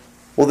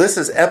Well, this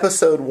is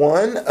episode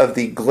 1 of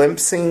the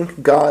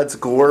Glimpsing God's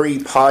Glory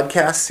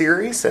podcast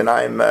series, and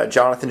I'm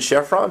Jonathan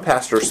Sheffron,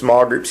 pastor of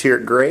small groups here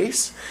at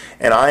Grace,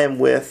 and I am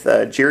with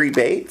Jerry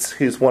Bates,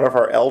 who's one of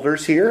our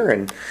elders here.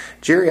 And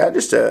Jerry, I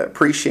just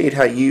appreciate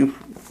how you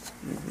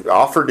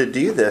offered to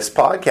do this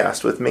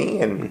podcast with me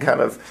and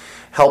kind of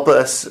help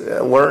us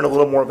learn a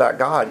little more about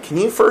God. Can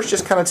you first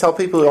just kind of tell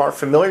people who aren't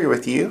familiar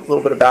with you a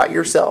little bit about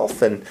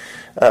yourself and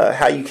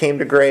how you came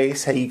to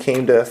Grace, how you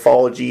came to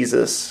follow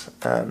Jesus,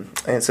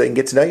 and so they can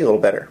get to know you a little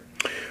better?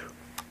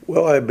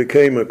 Well, I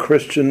became a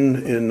Christian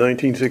in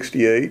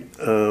 1968,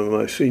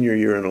 my senior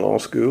year in law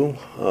school,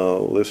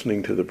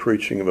 listening to the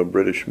preaching of a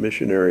British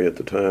missionary at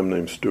the time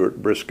named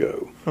Stuart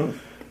Briscoe.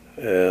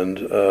 And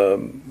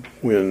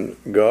when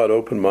God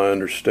opened my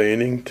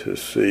understanding to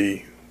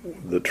see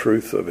the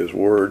truth of His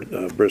Word,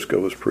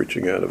 Briscoe was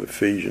preaching out of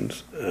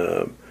Ephesians,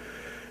 and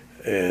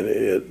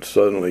it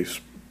suddenly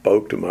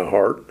spoke to my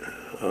heart,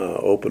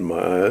 opened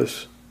my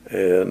eyes,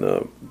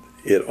 and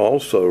it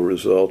also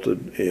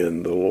resulted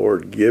in the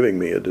Lord giving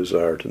me a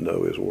desire to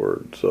know His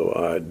Word. So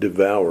I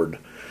devoured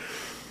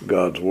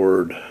God's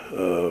Word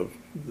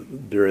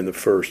during the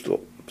first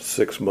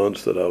 6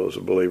 months that I was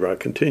a believer. I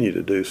continue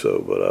to do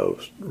so, but I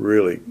was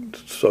really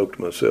soaked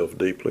myself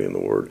deeply in the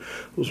Word. I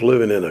was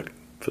living in a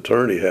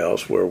fraternity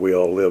house where we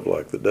all lived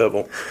like the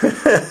devil.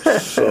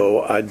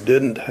 So I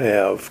didn't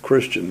have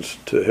Christians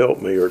to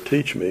help me or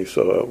teach me,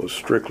 so I was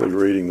strictly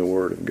reading the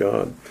Word of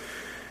God.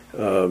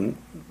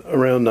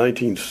 Around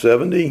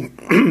 1970,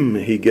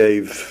 he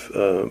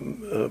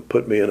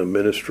put me in a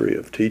ministry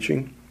of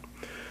teaching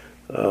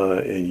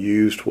and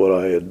used what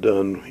I had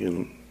done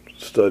in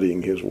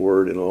studying his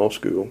Word in law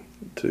school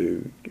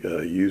to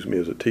use me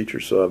as a teacher.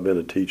 So I've been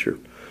a teacher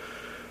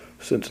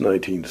since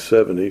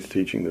 1970,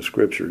 teaching the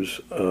Scriptures.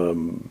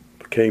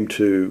 Came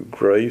to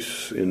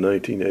Grace in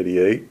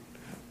 1988,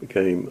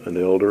 became an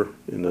elder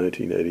in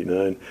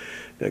 1989.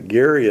 Now,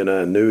 Gary and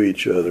I knew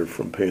each other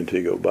from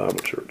Pantego Bible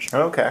Church.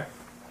 Okay.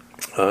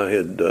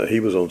 He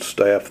was on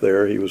staff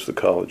there. He was the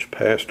college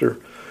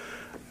pastor,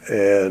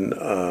 and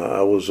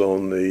I was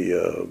on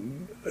the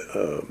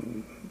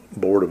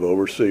board of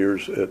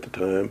overseers at the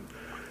time.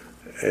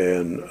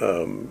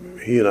 And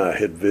he and I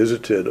had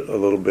visited a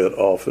little bit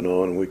off and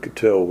on, and we could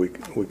tell we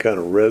kind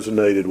of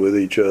resonated with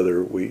each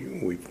other.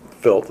 We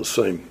felt the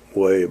same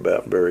way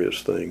about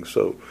various things.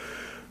 So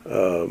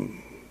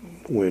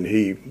when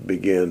he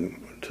began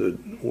to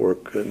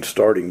work and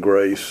starting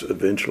Grace,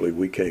 eventually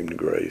we came to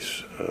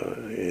Grace,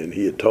 and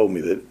he had told me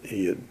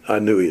that I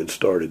knew he had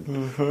started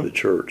the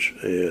church,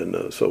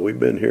 and so we've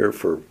been here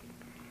for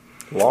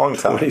long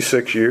time,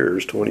 26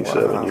 years,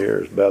 27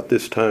 years. About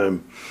this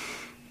time,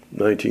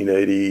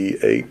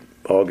 1988,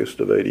 August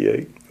of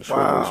 88, is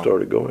when we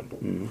started going.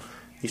 Mm-hmm.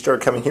 You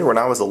started coming here when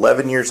I was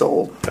 11 years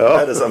old. Oh.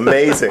 That is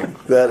amazing.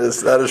 that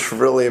is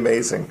really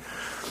amazing.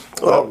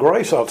 Well,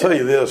 Grace, I'll tell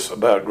you this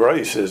about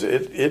Grace, is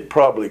it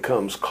probably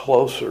comes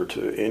closer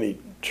to any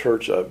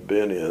church I've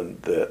been in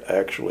that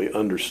actually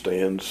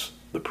understands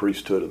the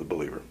priesthood of the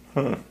believer.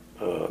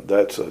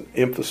 That's an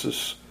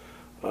emphasis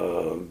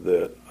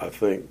that I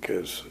think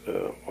is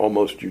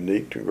almost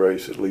unique to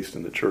Grace, at least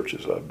in the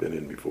churches I've been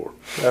in before.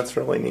 That's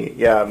really neat.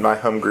 Yeah, my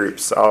home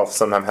groups, I'll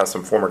sometimes have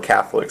some former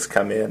Catholics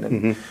come in,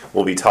 and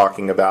we'll be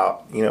talking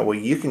about, well,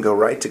 you can go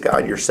right to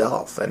God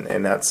yourself,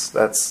 and that's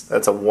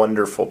a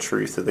wonderful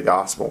truth of the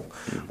gospel.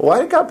 Well, why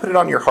did God put it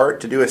on your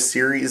heart to do a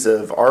series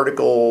of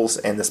articles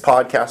and this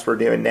podcast we're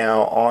doing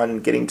now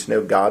on getting to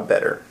know God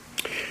better?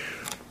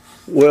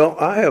 Well,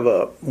 I have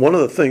one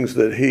of the things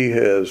that he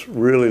has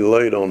really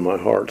laid on my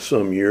heart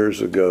some years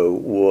ago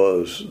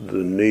was the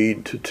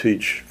need to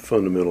teach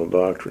fundamental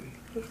doctrine.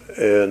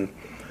 And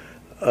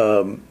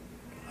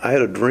I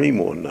had a dream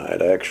one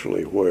night,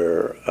 actually,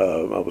 where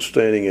I was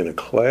standing in a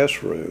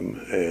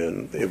classroom,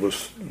 and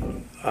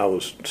I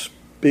was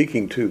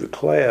speaking to the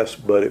class,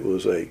 but it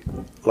was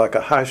like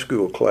a high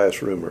school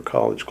classroom or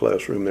college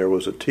classroom. There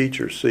was a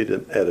teacher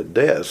seated at a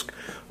desk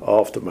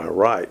off to my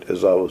right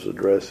as I was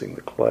addressing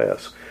the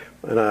class.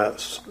 And I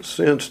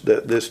sensed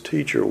that this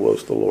teacher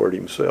was the Lord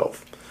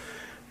Himself.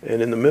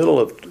 And in the middle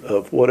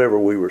of whatever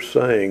we were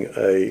saying,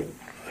 a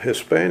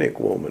Hispanic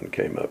woman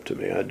came up to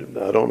me. I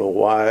don't know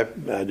why.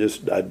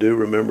 I do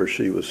remember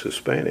she was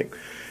Hispanic.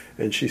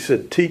 And she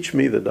said, "Teach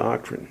me the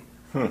doctrine."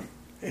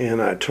 And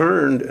I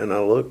turned and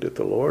I looked at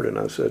the Lord and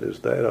I said, "Is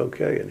that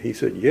okay?" And He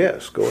said,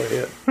 "Yes, go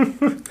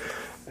ahead."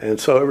 And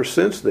so ever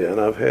since then,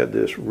 I've had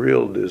this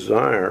real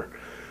desire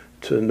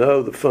to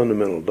know the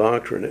fundamental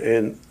doctrine.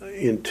 And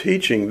in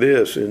teaching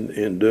this,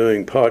 in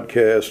doing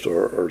podcasts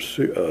or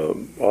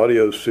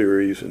audio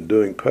series and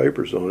doing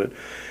papers on it,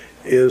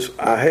 is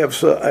I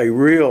have a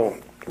real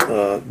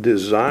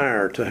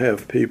desire to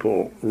have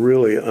people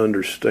really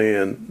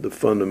understand the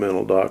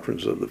fundamental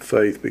doctrines of the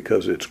faith,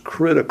 because it's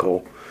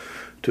critical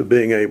to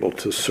being able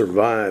to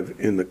survive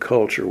in the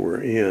culture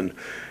we're in.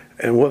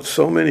 And what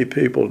so many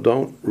people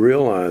don't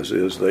realize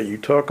is that you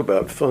talk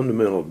about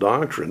fundamental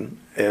doctrine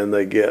and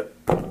they get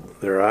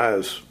their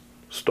eyes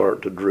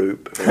start to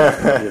droop.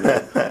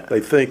 And, they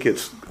think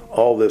it's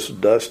all this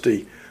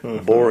dusty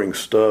boring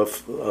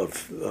stuff of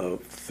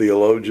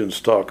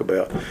theologians talk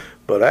about.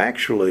 But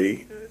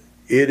actually,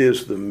 it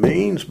is the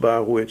means by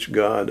which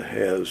God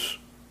has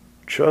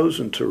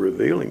chosen to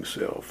reveal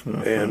himself.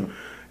 And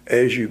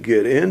as you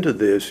get into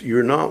this,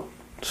 you're not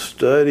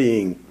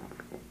studying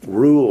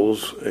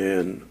rules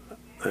and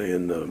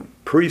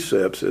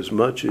precepts as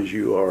much as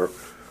you are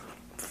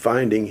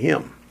finding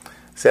him.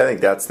 See, I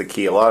think that's the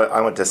key.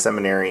 I went to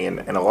seminary, and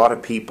a lot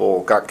of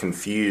people got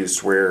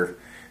confused where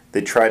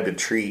they tried to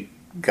treat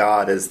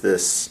God as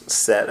this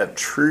set of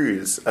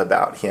truths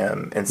about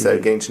him instead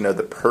of getting to know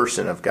the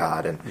person of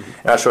God. And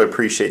I actually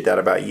appreciate that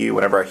about you.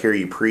 Whenever I hear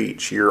you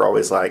preach, you're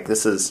always like,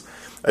 this is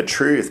a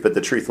truth, but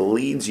the truth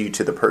leads you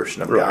to the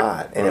person of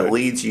God, and it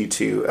leads you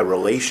to a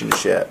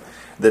relationship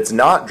that's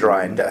not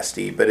dry and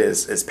dusty, but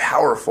is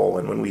powerful.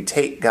 And when we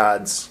take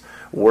God's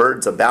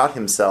words about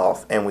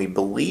himself and we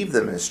believe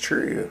them as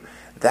true,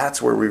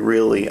 that's where we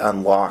really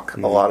unlock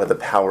a lot of the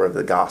power of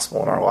the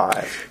gospel in our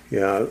lives.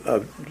 Yeah,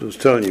 I was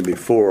telling you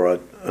before,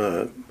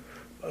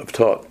 I've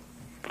taught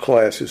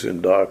classes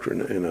in doctrine,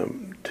 and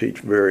I teach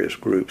various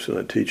groups, and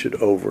I teach it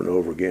over and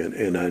over again,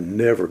 and I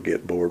never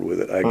get bored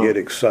with it. I get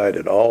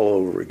excited all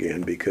over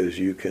again because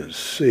you can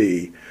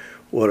see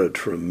what a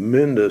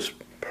tremendous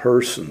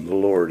person the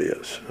Lord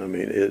is. I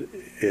mean,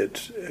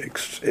 it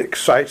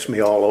excites me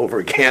all over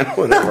again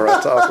whenever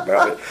I talk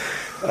about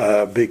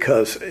it,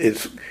 because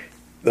it's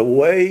the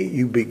way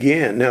you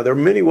begin. Now, there are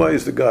many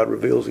ways that God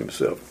reveals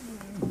himself,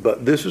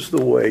 but this is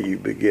the way you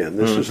begin.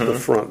 This is the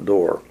front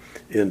door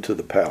into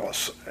the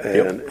palace,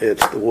 and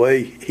it's the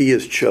way he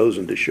has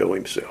chosen to show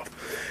himself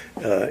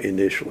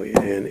initially,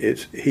 and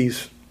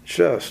he's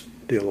just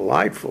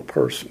delightful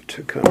person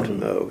to come to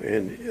know,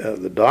 and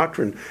the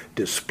doctrine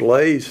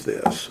displays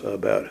this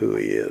about who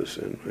he is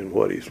and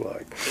what he's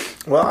like.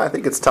 Well, I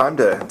think it's time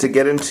to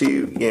get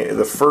into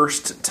the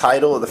first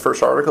title of the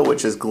first article,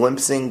 which is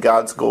Glimpsing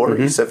God's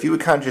Glory. So if you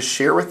would kind of just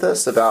share with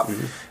us about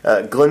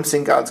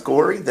glimpsing God's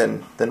glory,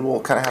 then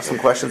we'll kind of have some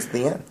questions at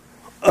the end.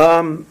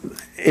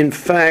 In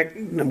fact,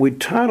 we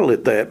title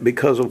it that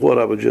because of what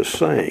I was just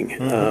saying.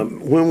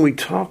 When we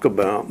talk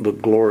about the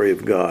glory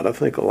of God, I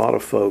think a lot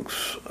of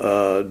folks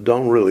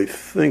don't really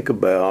think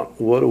about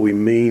what do we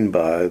mean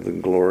by the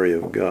glory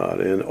of God,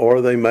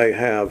 or they may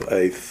have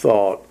a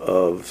thought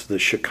of the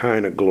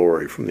Shekinah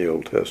glory from the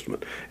Old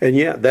Testament, and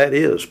yet that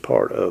is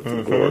part of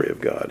the glory of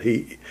God.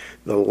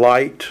 The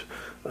light.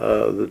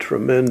 The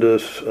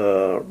tremendous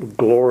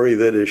glory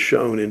that is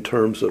shown in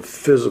terms of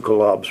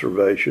physical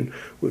observation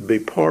would be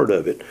part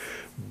of it.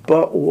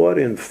 But what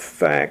in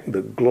fact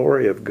the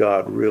glory of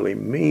God really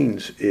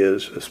means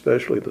is,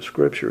 especially the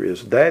Scripture,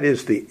 that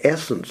is the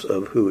essence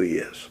of who he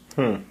is.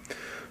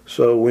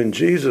 So when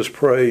Jesus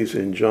prays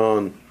in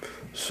John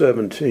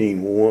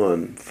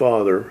 17:1,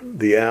 Father,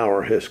 the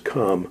hour has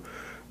come,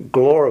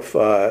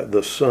 glorify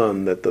the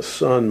Son, that the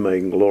Son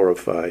may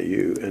glorify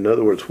you. In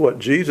other words, what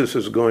Jesus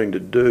is going to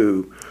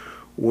do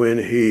when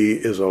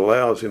he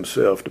allows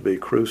himself to be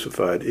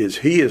crucified is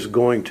he is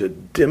going to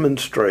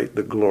demonstrate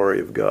the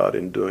glory of God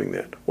in doing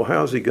that. Well,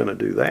 how is he going to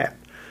do that?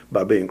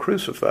 By being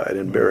crucified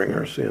and bearing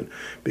our sin.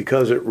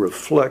 Because it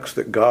reflects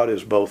that God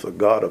is both a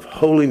God of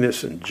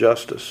holiness and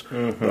justice,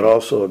 but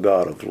also a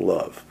God of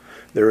love.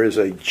 There is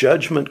a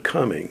judgment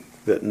coming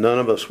that none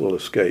of us will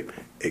escape,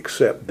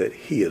 except that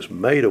he has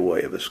made a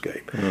way of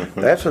escape.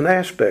 That's an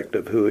aspect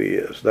of who he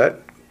is.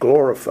 That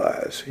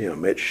glorifies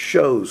him. It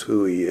shows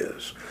who he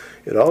is.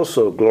 It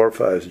also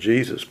glorifies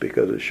Jesus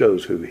because it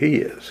shows who he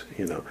is,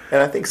 And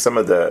I think some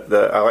of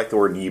I like the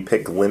word you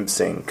pick,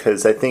 glimpsing,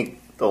 because I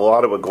think a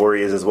lot of what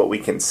glory is what we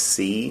can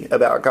see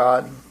about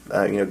God.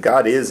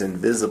 God is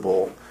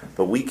invisible,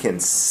 but we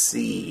can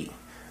see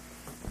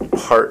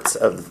parts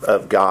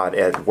of God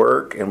at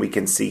work, and we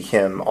can see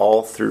him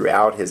all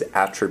throughout his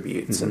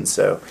attributes. And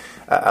so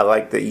I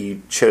like that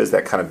you chose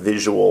that kind of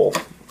visual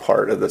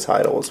part of the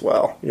title as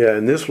well. Yeah,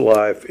 in this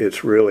life,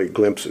 it's really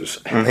glimpses.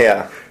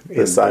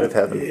 This side of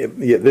heaven.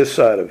 This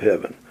side of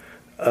heaven.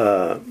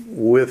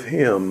 With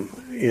him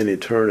in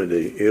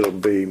eternity, it'll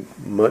be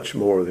much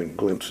more than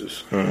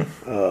glimpses.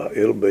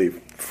 It'll be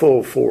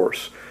full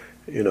force.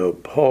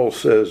 Paul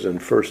says in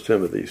 1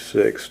 Timothy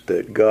 6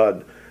 that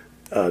God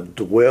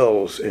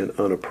dwells in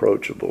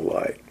unapproachable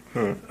light.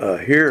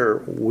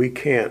 Here, we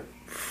can't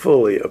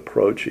fully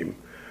approach him,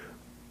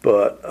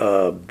 but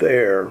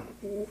there'll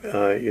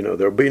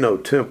be no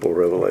temple,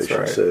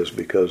 Revelation says,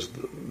 because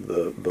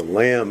the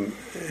Lamb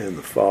and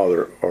the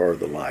Father are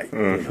the light.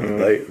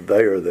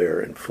 They are there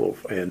in full,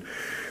 and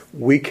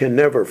we can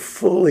never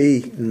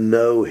fully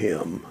know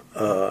him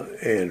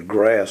and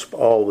grasp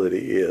all that he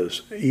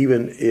is,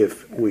 even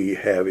if we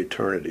have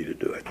eternity to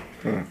do it.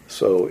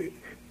 So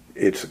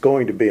it's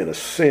going to be, in a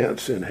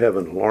sense, in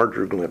heaven,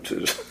 larger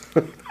glimpses.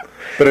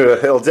 But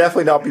it'll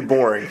definitely not be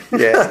boring.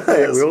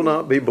 It will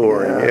not be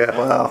boring.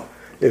 Wow.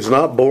 It's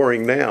not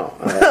boring now.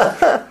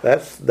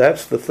 That's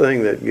the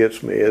thing that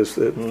gets me, is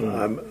that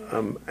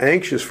I'm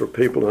anxious for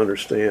people to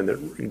understand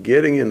that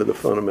getting into the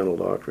fundamental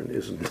doctrine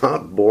is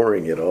not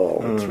boring at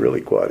all. It's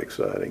really quite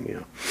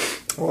exciting.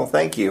 Well,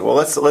 thank you. Well,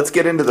 let's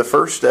get into the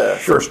first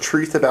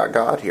truth about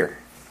God here.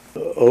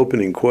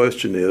 opening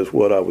question is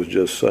what I was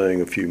just saying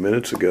a few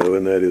minutes ago,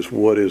 and that is,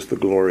 what is the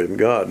glory of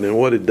God? And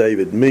what did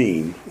David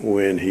mean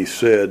when he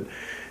said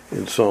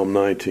in Psalm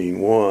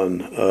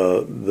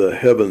 19:1, the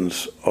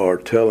heavens are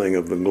telling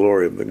of the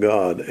glory of the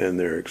God, and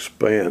their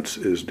expanse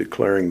is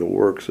declaring the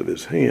works of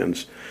his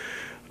hands?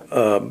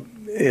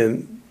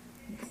 And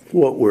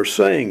what we're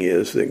saying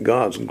is that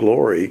God's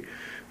glory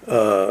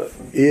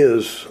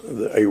is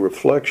a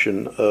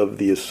reflection of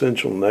the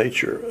essential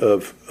nature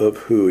of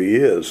who he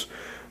is.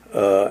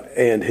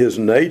 And his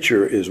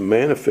nature is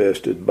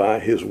manifested by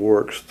his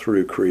works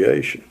through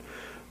creation.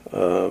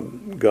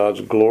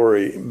 God's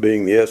glory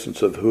being the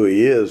essence of who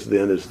he is,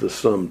 then, is the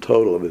sum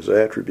total of his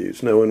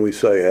attributes. Now, when we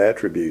say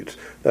attributes,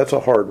 that's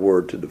a hard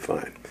word to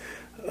define.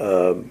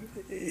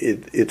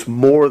 It's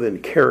more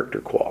than character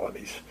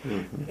qualities.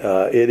 Mm-hmm.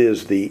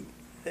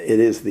 It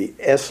is the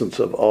essence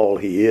of all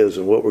he is,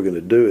 and what we're going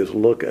to do is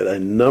look at a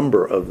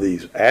number of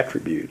these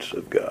attributes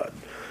of God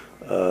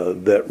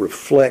that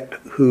reflect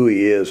who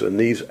he is, and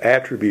these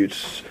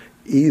attributes,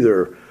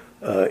 either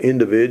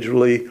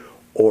individually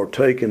or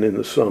taken in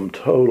the sum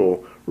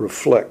total,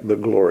 reflect the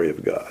glory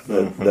of God.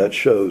 That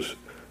shows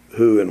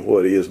who and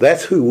what he is.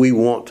 That's who we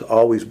want to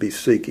always be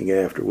seeking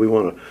after. We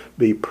want to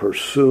be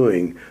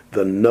pursuing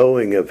the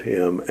knowing of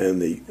him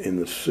and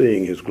the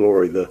seeing his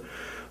glory. The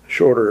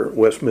shorter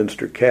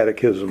Westminster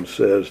Catechism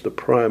says the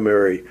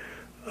primary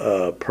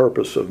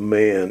purpose of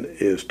man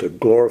is to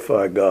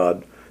glorify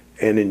God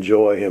and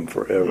enjoy him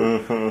forever.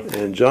 Mm-hmm.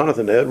 And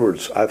Jonathan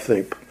Edwards, I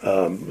think,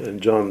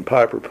 and John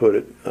Piper put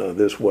it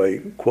this way,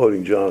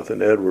 quoting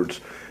Jonathan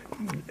Edwards,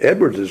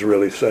 Edwards is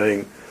really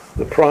saying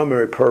the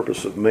primary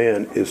purpose of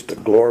man is to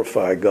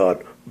glorify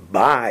God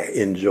by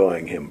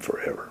enjoying him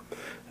forever.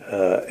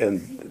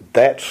 And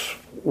that's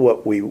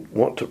what we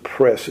want to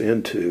press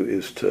into,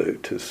 is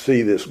to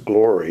see this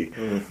glory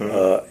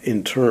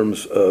in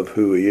terms of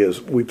who he is.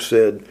 We've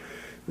said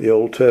the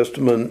Old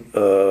Testament,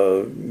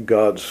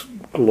 God's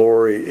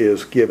glory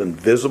is given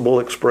visible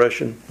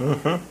expression.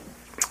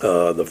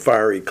 The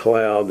fiery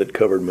cloud that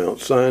covered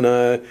Mount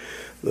Sinai,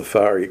 the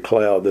fiery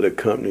cloud that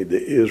accompanied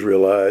the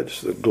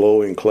Israelites, the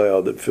glowing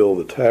cloud that filled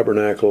the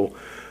tabernacle.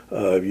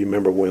 You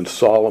remember when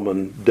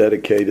Solomon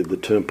dedicated the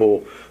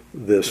temple,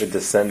 this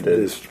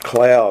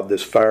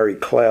fiery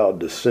cloud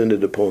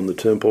descended upon the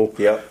temple.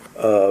 Yep.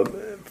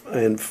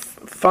 And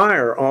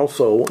fire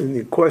also, and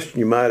the question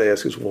you might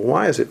ask is, well,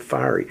 why is it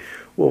fiery?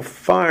 Well,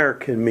 fire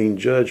can mean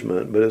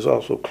judgment, but it's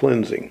also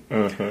cleansing.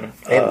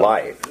 Mm-hmm. And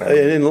light. And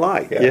in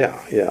light,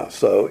 yeah.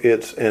 So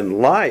and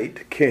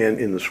light can,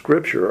 in the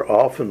Scripture,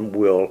 often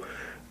will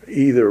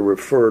either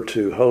refer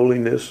to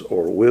holiness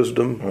or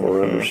wisdom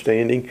or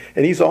understanding,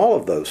 and he's all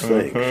of those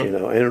things,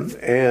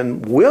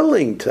 and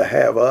willing to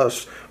have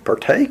us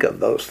partake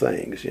of those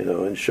things,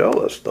 and show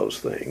us those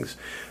things,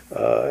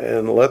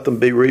 and let them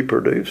be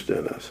reproduced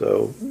in us.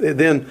 So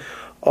then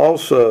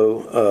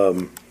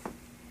also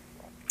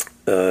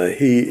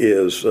he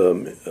is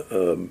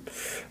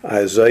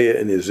Isaiah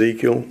and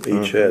Ezekiel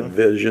each had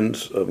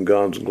visions of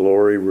God's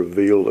glory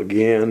revealed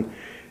again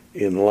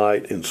in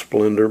light and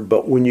splendor.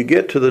 But when you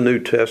get to the New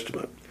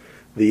Testament,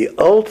 the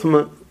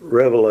ultimate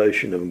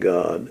revelation of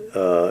God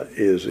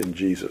is in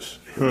Jesus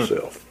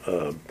himself.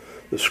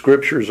 The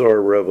Scriptures are a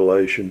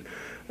revelation,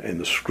 and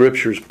the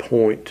Scriptures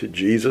point to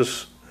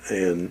Jesus,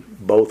 and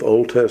both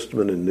Old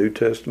Testament and New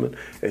Testament,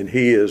 and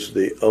he is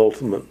the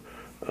ultimate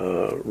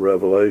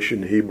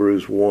revelation.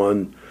 Hebrews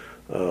 1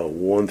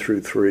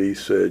 through 3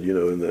 said,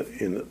 in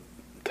the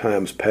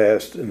times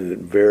past and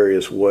in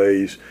various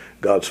ways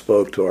God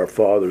spoke to our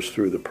fathers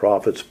through the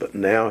prophets, but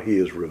now he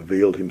has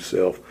revealed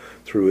himself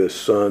through his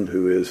Son,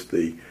 who is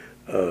the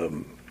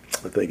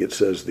I think it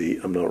says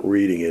I'm not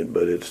reading it,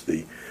 but it's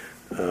the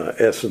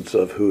essence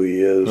of who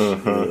he is,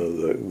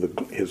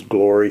 his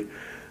glory,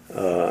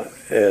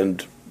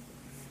 and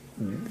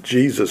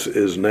Jesus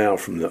is now,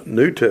 from the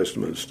New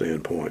Testament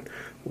standpoint,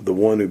 the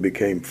one who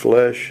became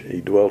flesh.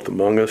 He dwelt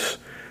among us,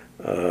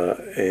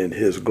 and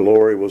his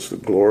glory was the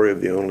glory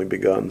of the only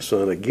begotten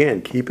Son.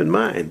 Again, keep in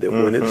mind that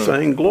when it's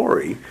saying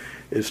glory,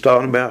 it's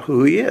talking about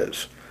who he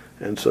is.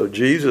 And so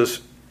Jesus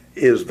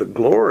is the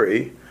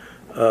glory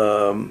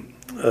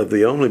of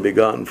the only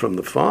begotten from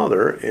the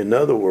Father. In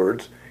other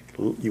words,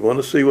 you want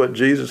to see what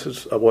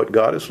what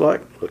God is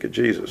like? Look at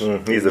Jesus.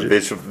 He's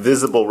a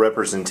visible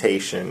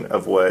representation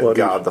of what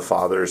God the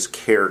Father's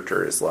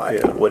character is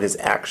like, what his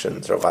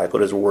actions are like,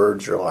 what his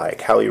words are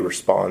like, how he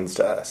responds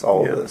to us,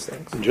 all of those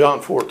things. In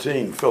John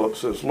 14, Philip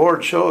says,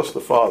 "Lord, show us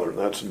the Father, and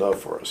that's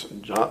enough for us."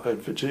 And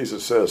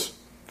Jesus says,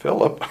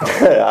 "Philip,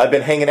 I've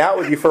been hanging out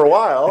with you for a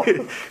while.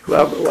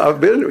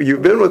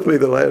 You've been with me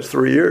the last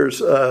 3 years.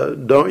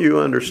 Don't you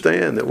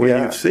understand that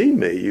when you've seen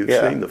me, you've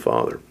seen the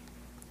Father?"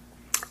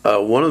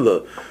 One of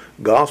the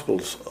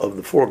Gospels, of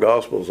the four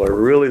Gospels, I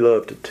really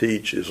love to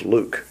teach is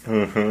Luke,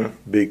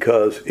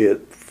 because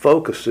it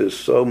focuses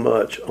so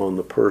much on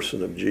the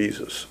person of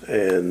Jesus.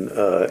 And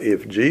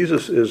if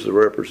Jesus is the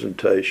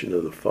representation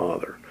of the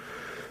Father,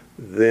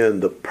 then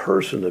the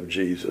person of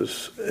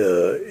Jesus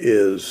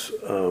is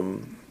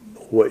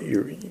what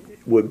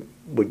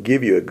would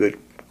give you a good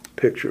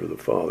picture of the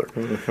Father.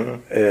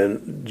 Mm-hmm.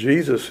 And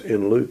Jesus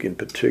in Luke in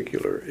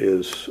particular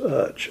is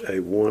such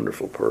a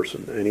wonderful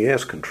person, and he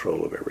has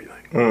control of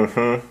everything.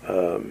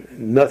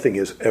 Mm-hmm. Nothing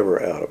is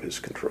ever out of his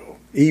control.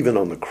 Even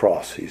on the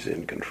cross, he's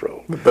in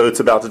control. The boat's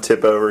about to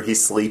tip over.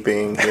 He's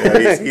sleeping.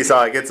 He's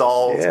like, it's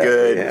all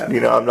good.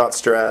 Yeah. I'm not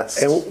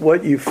stressed. And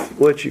what you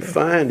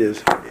find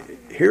is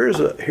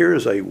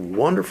here's a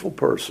wonderful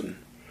person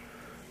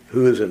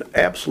who is in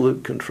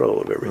absolute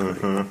control of everything.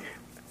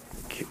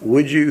 Mm-hmm.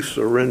 Would you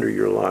surrender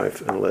your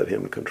life and let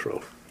him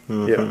control?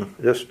 Mm-hmm. Yeah,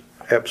 just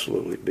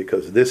absolutely,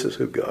 because this is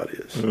who God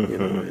is.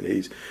 Mm-hmm. And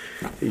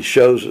he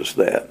shows us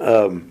that.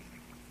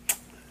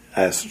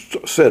 I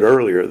said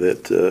earlier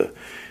that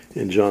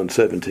in John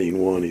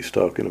 17:1, he's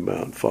talking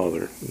about,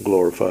 Father,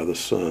 glorify the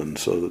Son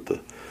so that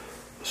the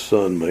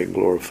Son may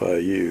glorify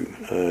you,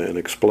 and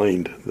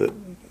explained that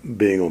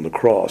being on the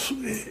cross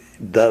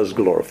does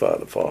glorify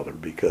the Father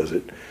because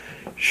it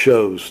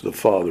shows the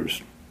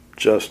Father's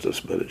justice,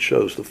 but it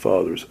shows the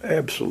Father's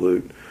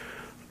absolute,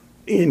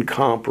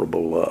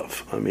 incomparable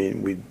love. I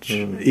mean,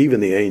 even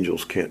the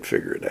angels can't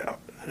figure it out.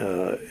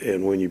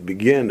 And when you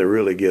begin to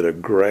really get a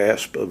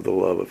grasp of the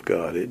love of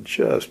God, it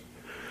just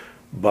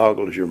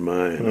boggles your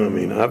mind. Mm-hmm. I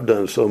mean, I've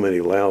done so many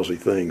lousy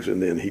things, and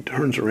then he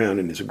turns around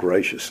and is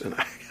gracious, and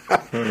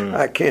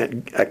I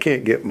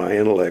can't get my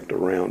intellect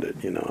around it.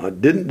 I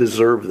didn't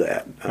deserve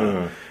that.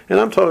 And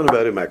I'm talking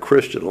about in my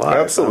Christian life.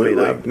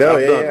 Absolutely. I mean, I've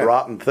done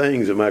rotten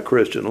things in my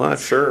Christian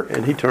life. Sure.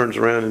 And he turns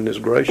around and is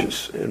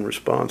gracious in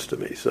response to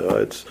me. So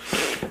it's,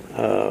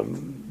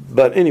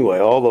 but anyway,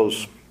 all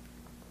those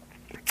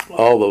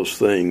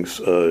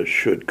things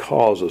should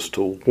cause us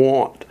to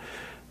want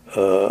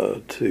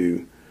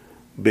to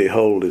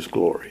behold his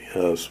glory.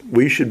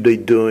 We should be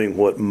doing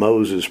what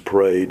Moses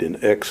prayed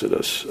in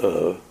Exodus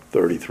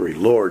 33.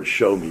 Lord,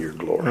 show me your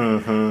glory.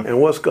 Mm-hmm. And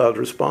what's God's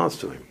response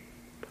to him?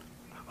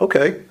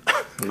 Okay,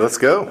 let's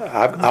go.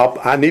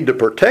 I need to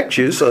protect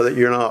you so that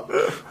you're not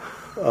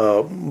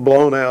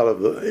blown out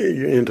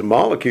into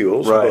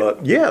molecules. Right.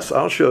 But yes,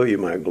 I'll show you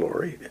my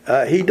glory.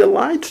 He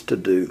delights to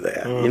do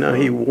that.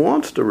 Mm-hmm. He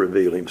wants to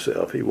reveal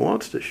himself. He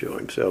wants to show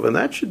himself, and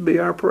that should be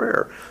our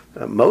prayer.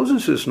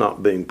 Moses is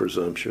not being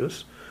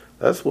presumptuous.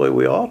 That's the way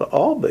we ought to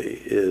all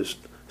be, is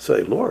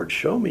say, Lord,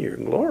 show me your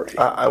glory.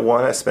 I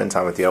want to spend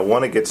time with you. I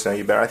want to get to know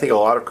you better. I think a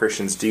lot of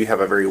Christians do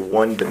have a very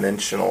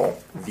one-dimensional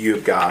view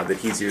of God, that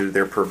he's either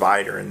their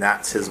provider, and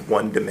that's his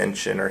one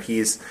dimension, or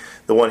he's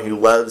the one who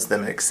loves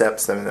them and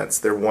accepts them, and that's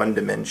their one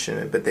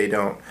dimension. But they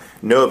don't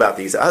know about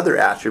these other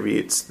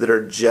attributes that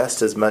are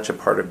just as much a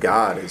part of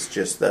God as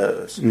just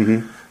those.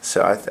 Mm-hmm.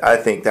 So I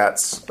think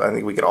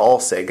we could all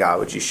say, God,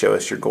 would you show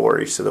us your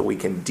glory so that we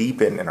can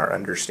deepen in our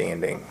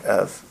understanding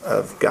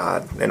of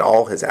God and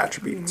all his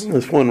attributes.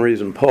 That's one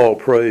reason Paul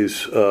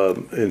prays,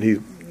 and he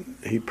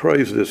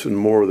prays this in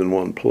more than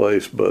one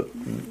place, but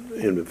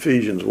in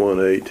Ephesians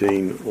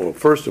 1:18, well,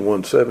 first in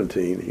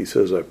 1:17, he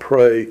says, I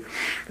pray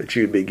that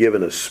you'd be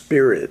given a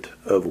spirit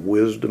of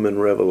wisdom and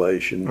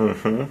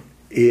revelation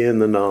in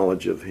the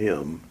knowledge of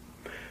him.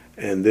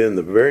 And then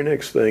the very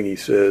next thing he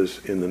says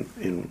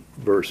in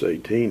verse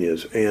 18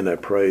 is, and I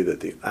pray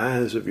that the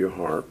eyes of your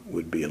heart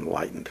would be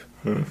enlightened,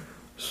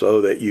 so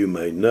that you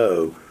may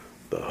know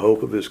the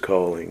hope of his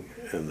calling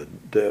and the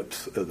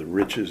depth of the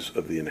riches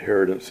of the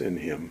inheritance in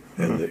him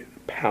and the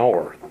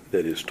power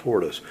that is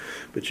toward us.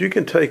 But you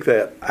can take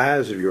that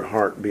eyes of your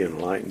heart be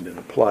enlightened and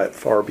apply it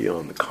far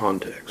beyond the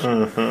context.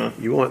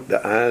 You want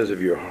the eyes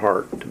of your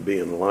heart to be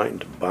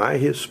enlightened by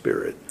his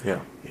Spirit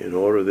in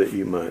order that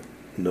you might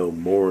know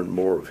more and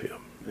more of him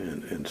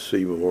and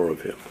see more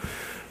of him.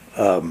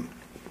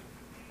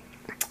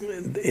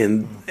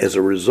 And as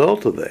a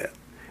result of that,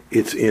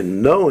 it's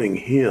in knowing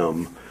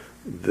him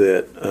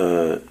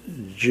that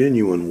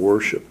genuine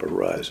worship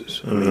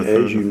arises. I mean,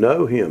 as you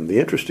know him, the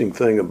interesting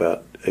thing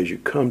about as you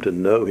come to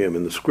know him,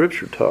 and the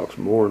Scripture talks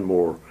more and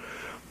more,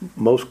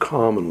 most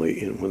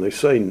commonly, when they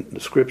say, the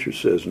Scripture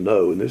says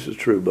know, and this is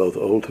true both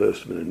Old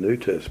Testament and New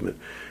Testament,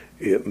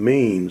 it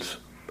means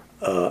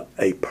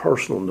a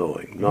personal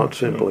knowing, not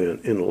simply an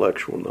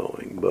intellectual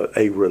knowing, but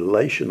a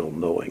relational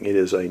knowing. It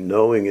is a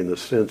knowing in the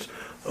sense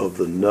of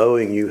the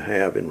knowing you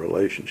have in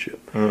relationship.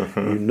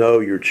 You know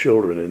your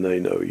children and they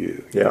know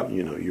you. Yeah.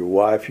 You know your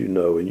wife, you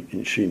know,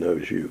 and she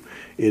knows you.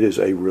 It is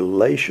a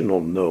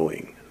relational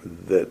knowing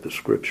that the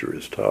Scripture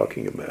is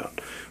talking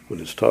about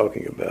when it's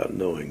talking about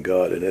knowing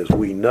God. And as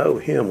we know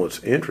him,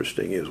 what's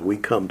interesting is we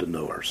come to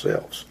know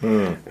ourselves.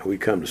 And we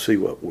come to see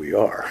what we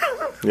are.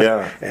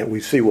 And we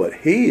see what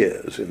he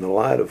is. In the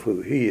light of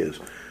who he is,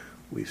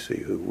 we see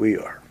who we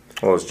are.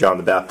 Well, as John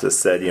the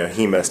Baptist said,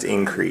 he must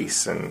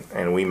increase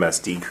and we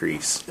must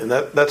decrease. And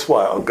that's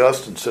why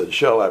Augustine said,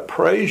 shall I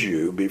praise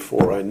you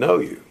before I know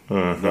you?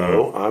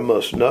 No, I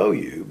must know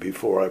you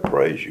before I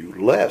praise you,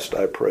 lest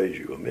I praise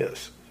you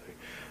amiss.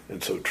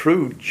 And so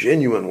true,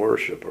 genuine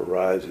worship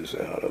arises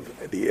out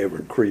of the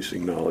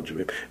ever-increasing knowledge of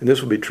him. And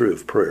this will be true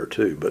of prayer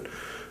too,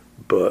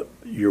 but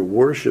your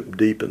worship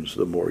deepens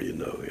the more you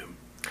know him.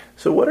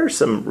 So what are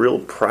some real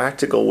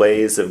practical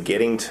ways of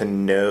getting to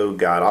know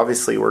God?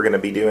 Obviously, we're going to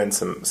be doing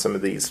some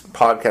of these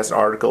podcasts and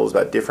articles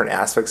about different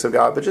aspects of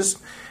God, but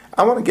just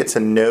I want to get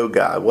to know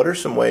God. What are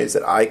some ways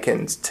that I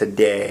can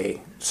today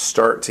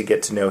start to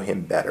get to know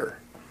Him better?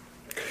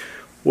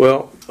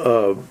 Well,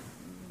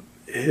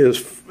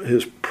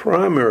 his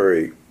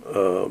primary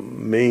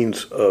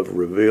means of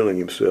revealing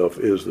Himself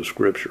is the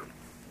Scripture.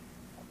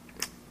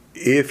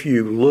 If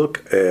you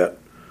look at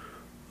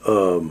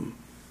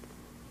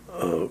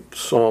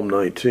Psalm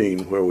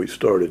 19, where we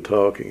started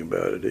talking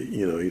about it,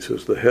 he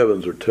says, the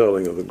heavens are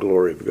telling of the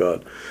glory of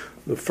God.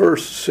 The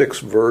first 6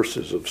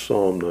 verses of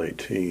Psalm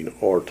 19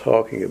 are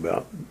talking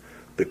about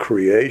the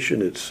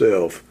creation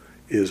itself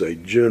is a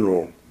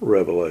general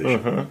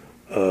revelation.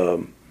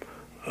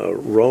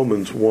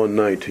 Romans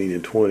 1:19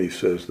 and 20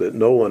 says that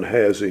no one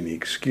has any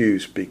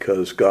excuse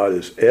because God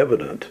is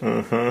evident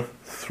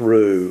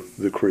through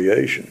the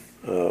creation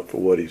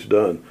for what He's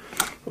done.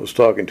 I was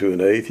talking to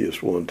an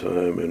atheist one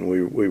time, and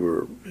we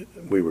were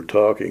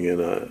talking,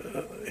 and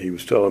he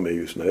was telling me he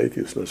was an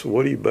atheist, and I said,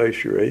 "What do you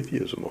base your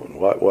atheism on?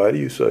 Why do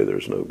you say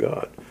there's no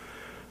God?"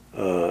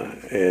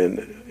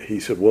 And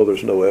he said, "Well,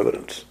 there's no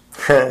evidence."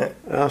 And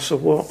I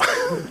said, "Well,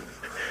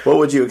 what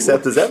would you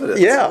accept as evidence?"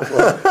 Yeah.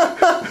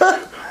 Well,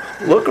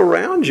 look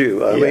around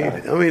you. I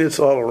mean, it's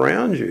all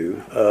around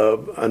you.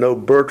 I know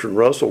Bertrand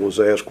Russell was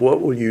asked,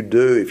 "What will you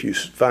do if you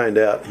find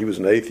out?" He was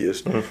an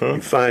atheist.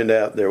 You find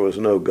out there was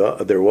no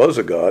God, there was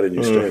a God, and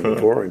you stand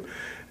before Him.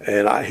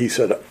 And he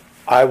said,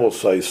 "I will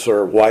say,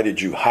 sir, why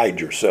did you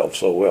hide yourself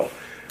so well?"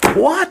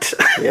 What?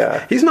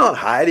 Yeah. He's not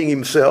hiding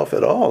himself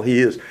at all.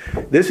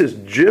 This is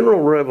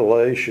general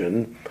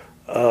revelation.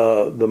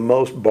 The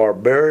most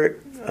barbaric,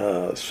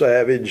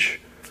 savage,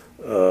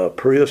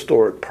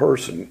 prehistoric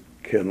person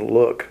can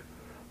look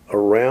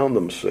around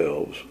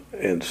themselves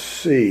and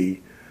see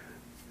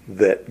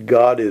that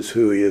God is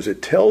who He is.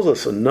 It tells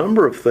us a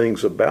number of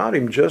things about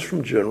Him just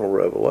from general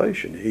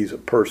revelation. He's a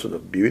person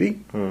of beauty,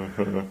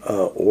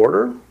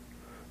 order,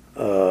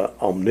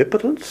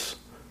 omnipotence,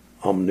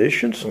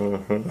 omniscience.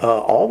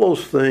 All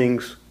those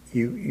things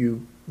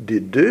you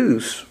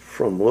deduce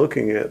from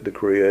looking at the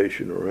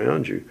creation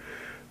around you.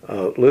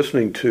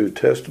 Listening to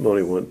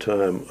testimony one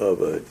time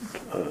of a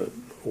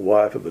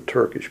wife of a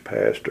Turkish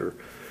pastor.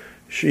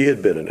 She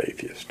had been an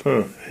atheist,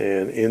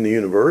 and in the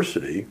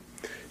university,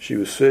 she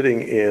was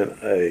sitting in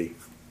a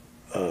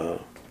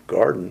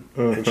garden,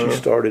 and she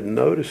started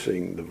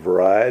noticing the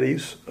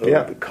varieties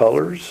of the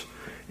colors.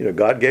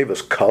 God gave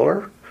us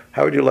color.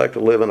 How would you like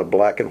to live in a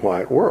black and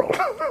white world?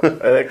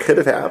 That could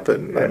have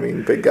happened. I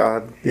mean, but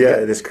God,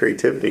 in His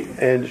creativity.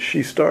 And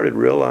she started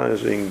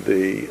realizing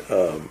the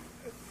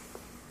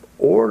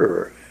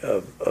order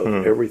of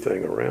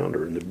everything around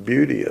her and the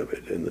beauty of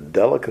it and the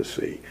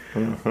delicacy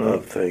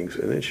of things.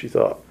 And then she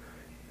thought,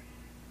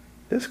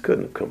 this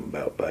couldn't have come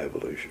about by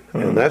evolution.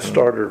 And that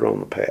started her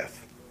on the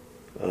path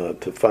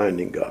to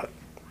finding God.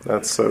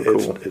 That's so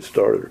cool. It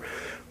started her.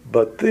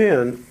 But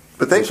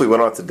thankfully we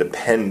don't have to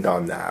depend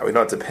on that. We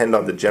don't have to depend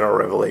on the general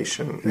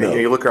revelation. No.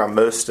 You look around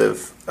most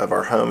of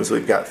our homes,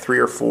 we've got 3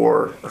 or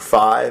 4 or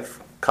 5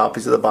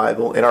 copies of the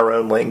Bible in our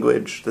own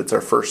language. That's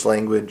our first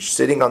language,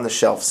 sitting on the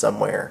shelf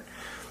somewhere.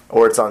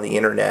 Or it's on the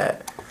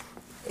internet,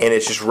 and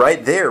it's just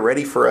right there,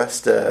 ready for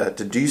us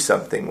to do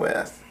something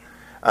with.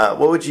 What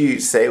would you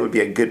say would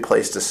be a good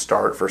place to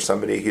start for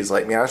somebody who's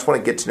like, man, I just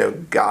want to get to know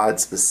God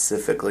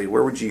specifically?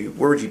 Where would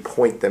you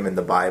point them in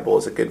the Bible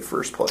as a good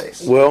first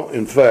place? Well,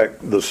 in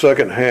fact, the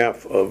second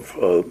half of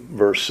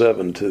verse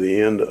 7 to the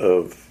end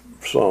of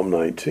Psalm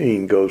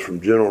 19 goes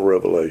from general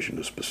revelation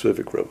to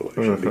specific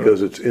revelation,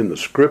 because it's in the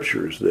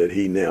Scriptures that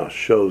He now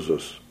shows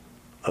us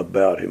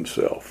about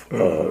Himself.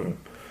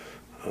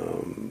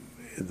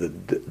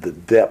 The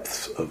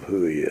depths of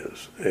who He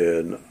is.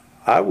 And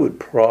I would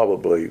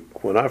probably,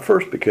 when I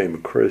first became a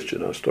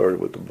Christian, I started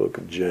with the book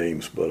of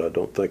James, but I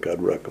don't think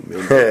I'd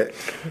recommend it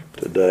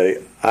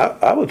today.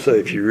 I would say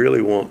if you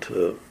really want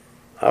to,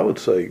 I would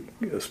say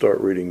start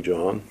reading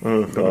John,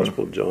 the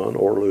Gospel of John,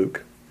 or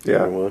Luke.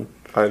 Yeah. Everyone.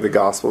 I think the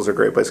Gospels are a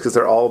great place because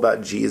they're all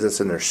about Jesus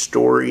and their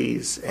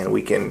stories, and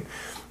we can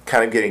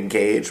kind of get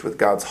engaged with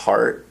God's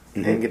heart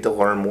and get to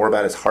learn more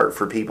about His heart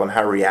for people and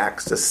how He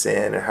reacts to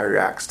sin and how He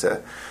reacts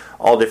to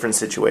all different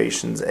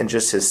situations and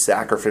just His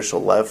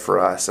sacrificial love for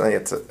us. I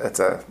think that's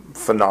a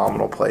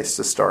phenomenal place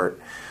to start.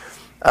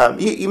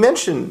 You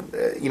mentioned,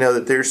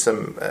 that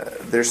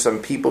there's some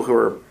people who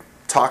are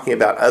talking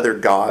about other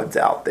gods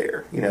out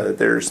there. That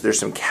there's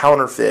some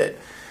counterfeit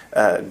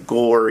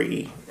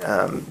glory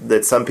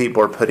that some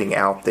people are putting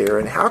out there.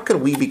 And how can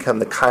we become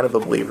the kind of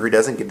a believer who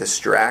doesn't get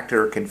distracted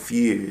or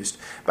confused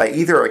by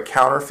either a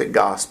counterfeit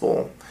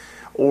gospel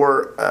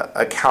or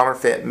a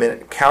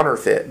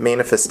counterfeit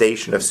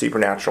manifestation of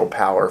supernatural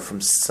power from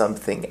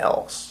something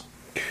else?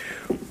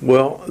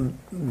 Well,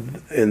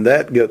 and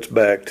that gets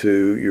back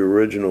to your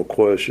original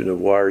question of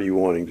why are you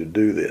wanting to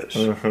do this?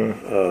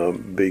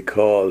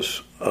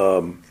 Because,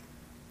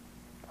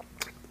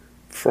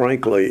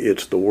 frankly,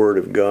 it's the Word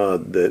of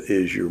God that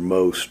is your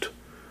most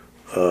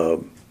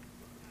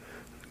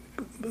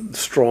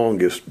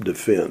strongest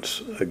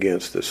defense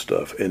against this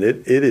stuff. And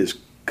it is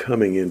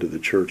coming into the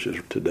churches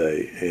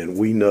today. And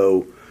we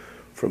know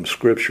from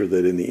Scripture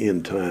that in the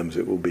end times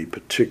it will be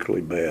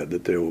particularly bad,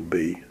 that there will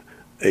be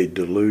a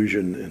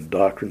delusion and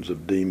doctrines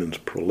of demons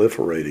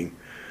proliferating.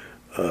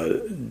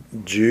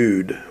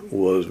 Jude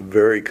was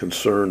very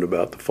concerned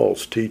about the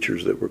false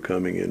teachers that were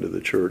coming into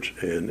the church.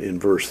 And in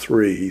verse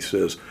 3 he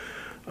says,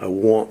 I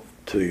want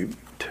to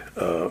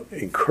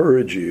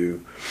encourage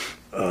you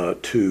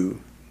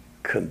to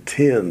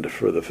contend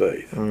for the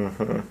faith.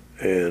 Mm-hmm.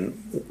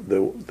 And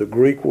the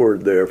Greek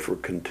word there for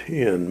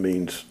contend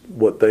means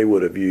what they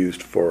would have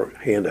used for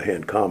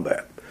hand-to-hand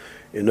combat.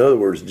 In other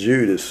words,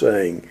 Jude is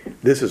saying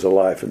this is a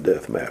life and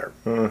death matter.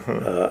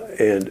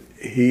 Mm-hmm. And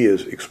he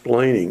is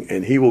explaining,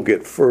 and he will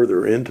get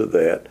further into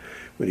that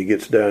when he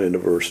gets down into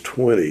verse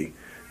 20,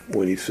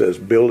 when he says,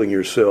 building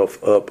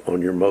yourself up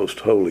on your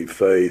most holy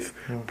faith,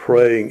 mm-hmm.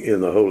 praying in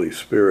the Holy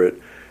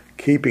Spirit,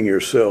 keeping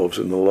yourselves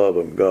in the love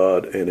of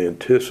God, and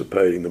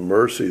anticipating the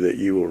mercy that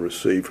you will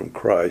receive from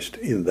Christ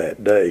in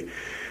that day.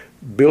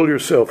 Build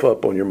yourself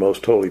up on your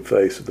most holy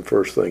faith is the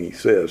first thing he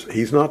says.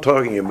 He's not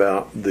talking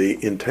about the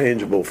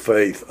intangible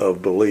faith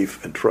of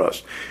belief and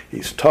trust.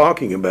 He's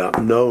talking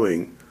about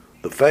knowing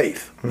the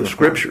faith, the mm-hmm.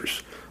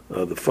 Scriptures,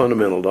 the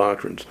fundamental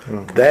doctrines.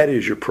 Mm-hmm. That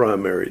is your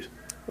primary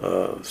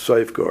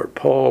safeguard.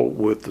 Paul,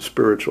 with the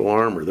spiritual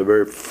armor, the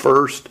very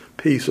first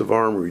piece of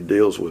armor he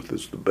deals with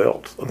is the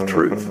belt of mm-hmm.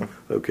 truth.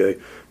 Okay,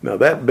 now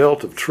that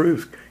belt of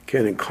truth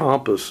can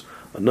encompass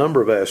a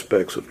number of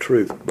aspects of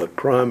truth, but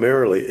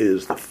primarily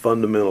is the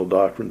fundamental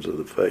doctrines of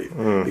the faith,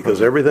 mm-hmm.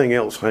 because everything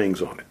else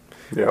hangs on it.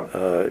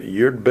 Yeah.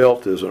 Your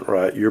belt isn't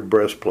right, your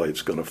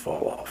breastplate's going to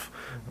fall off.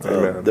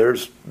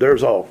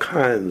 There's all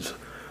kinds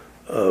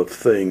of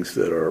things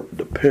that are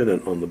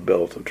dependent on the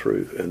belt of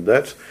truth, and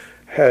that's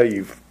how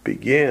you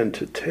begin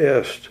to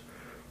test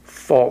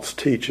false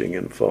teaching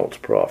and false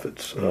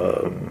prophets,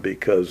 mm-hmm.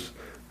 Because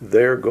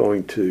they're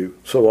going to,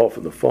 so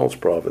often the false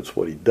prophet's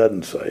what he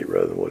doesn't say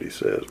rather than what he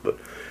says, but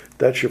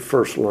that's your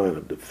first line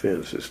of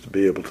defense, is to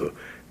be able to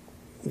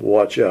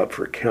watch out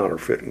for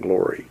counterfeit and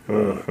glory.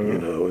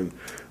 Mm-hmm.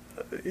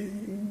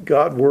 And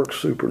God works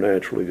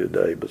supernaturally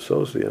today, but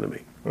so is the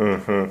enemy.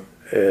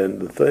 Mm-hmm.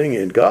 And the thing,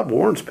 and God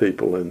warns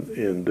people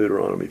in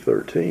Deuteronomy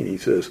 13. He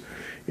says,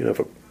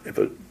 if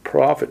a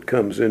prophet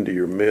comes into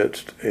your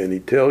midst and he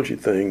tells you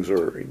things,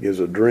 or he is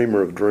a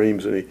dreamer of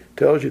dreams and he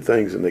tells you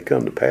things and they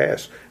come to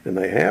pass and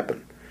they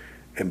happen,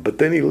 but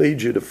then he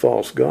leads you to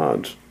false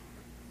gods,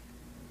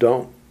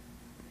 don't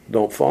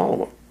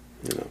follow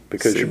them,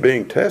 because you're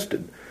being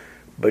tested.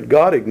 But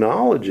God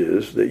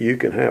acknowledges that you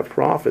can have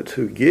prophets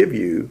who give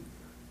you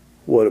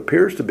what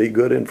appears to be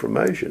good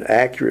information,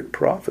 accurate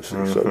prophecy,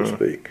 mm-hmm. so to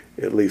speak,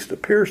 at least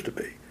appears to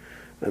be.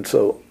 And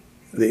so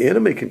the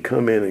enemy can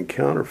come in and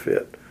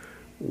counterfeit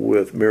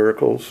with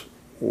miracles,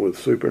 with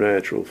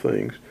supernatural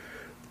things.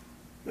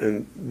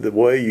 And the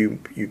way you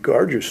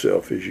guard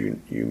yourself is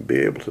you be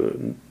able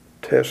to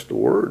test the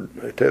Word,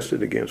 test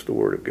it against the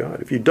Word of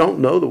God. If you don't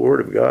know the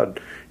Word of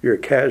God, you're a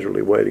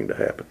casualty waiting to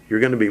happen. You're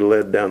going to be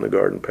led down the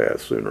garden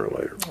path sooner or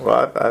later.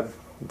 Well, I've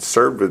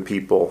served with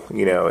people,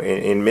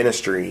 in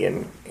ministry,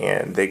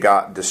 and they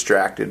got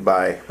distracted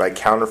by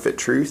counterfeit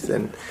truth,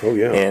 and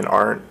and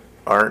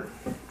aren't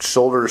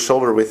shoulder to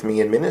shoulder with me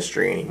in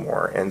ministry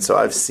anymore. And so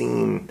I've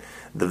seen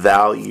the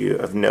value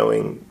of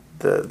knowing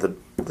the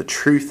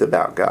truth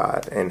about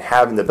God and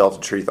having the belt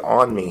of truth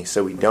on me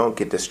so we don't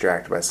get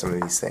distracted by some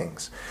of these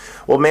things.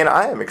 Well, man,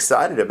 I am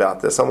excited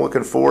about this. I'm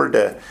looking forward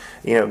to,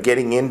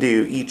 getting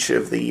into each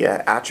of the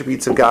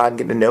attributes of God and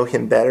getting to know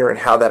Him better and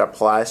how that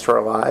applies to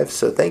our lives.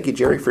 So thank you,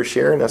 Jerry, for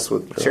sharing this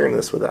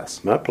with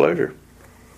us. My pleasure.